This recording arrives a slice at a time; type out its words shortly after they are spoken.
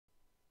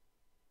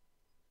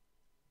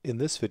In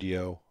this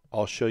video,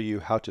 I'll show you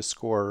how to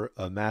score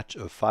a match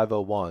of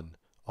 501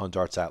 on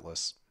Darts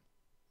Atlas.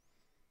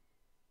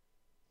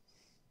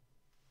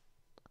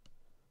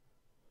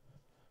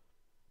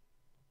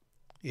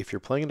 If you're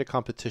playing in a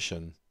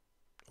competition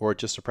or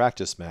just a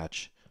practice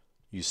match,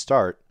 you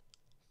start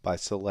by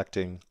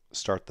selecting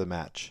Start the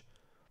Match.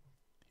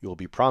 You will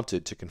be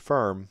prompted to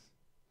confirm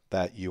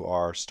that you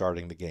are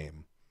starting the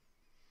game.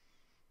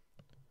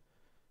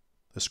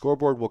 The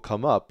scoreboard will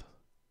come up,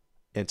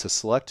 and to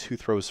select who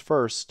throws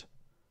first,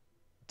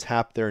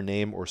 tap their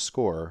name or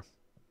score,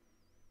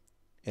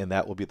 and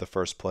that will be the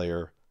first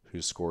player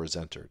whose score is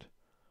entered.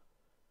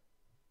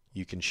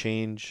 You can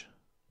change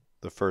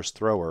the first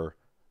thrower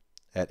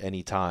at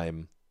any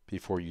time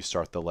before you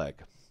start the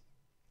leg.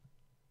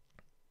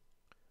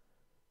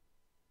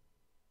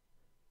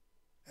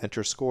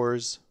 Enter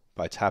scores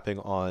by tapping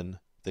on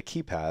the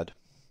keypad.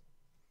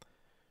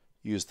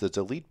 Use the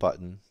delete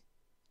button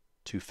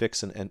to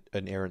fix an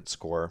errant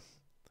score,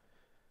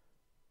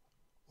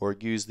 or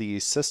use the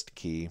assist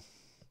key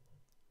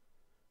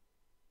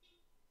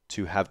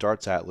to have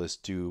Darts Atlas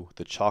do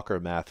the chalker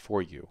math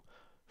for you.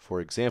 For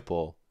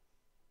example,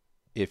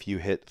 if you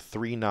hit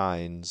 3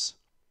 9s,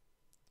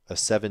 a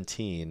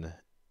 17,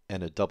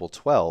 and a double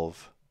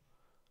 12,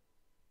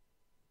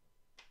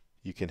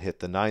 you can hit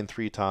the 9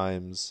 3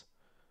 times,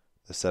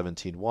 the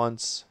 17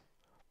 once,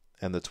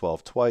 and the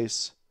 12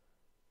 twice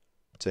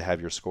to have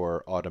your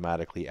score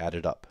automatically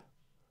added up.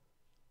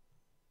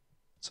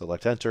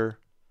 Select Enter,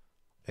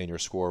 and your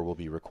score will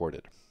be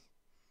recorded.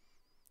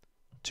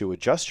 To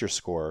adjust your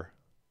score,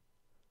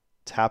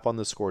 tap on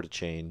the score to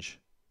change,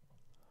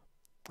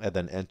 and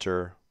then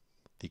enter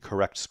the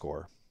correct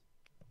score.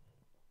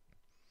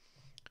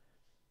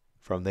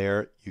 From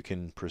there, you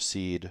can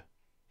proceed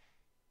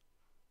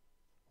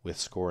with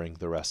scoring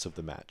the rest of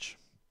the match.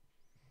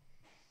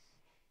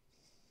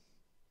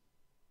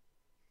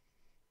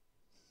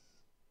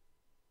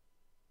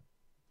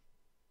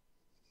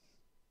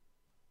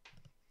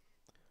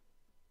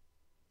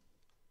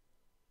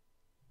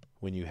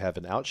 When you have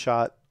an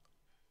outshot,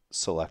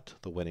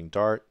 select the winning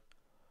dart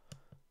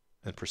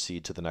and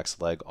proceed to the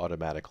next leg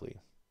automatically.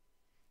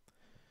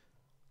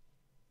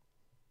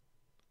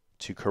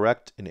 To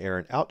correct an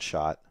errant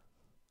outshot,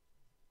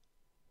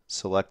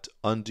 select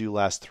Undo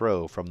Last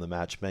Throw from the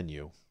match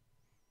menu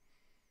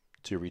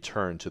to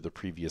return to the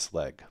previous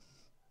leg.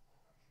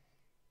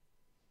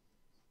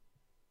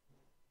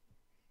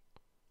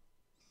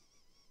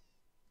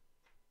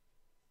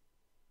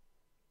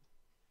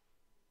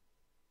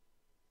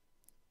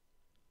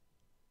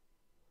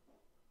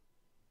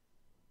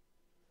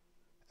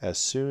 As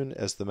soon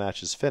as the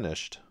match is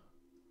finished,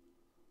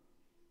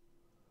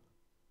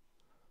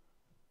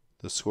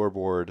 the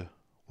scoreboard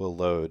will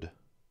load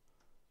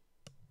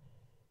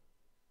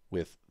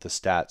with the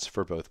stats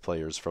for both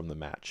players from the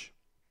match.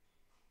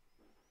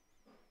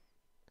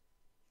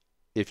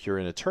 If you're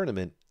in a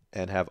tournament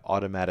and have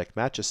automatic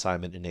match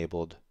assignment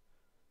enabled,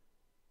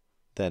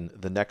 then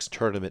the next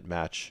tournament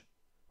match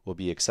will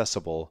be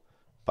accessible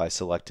by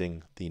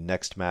selecting the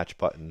Next Match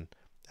button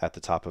at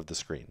the top of the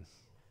screen.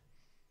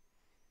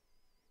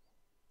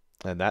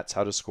 And that's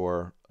how to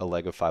score a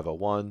leg of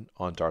 501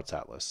 on Darts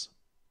Atlas.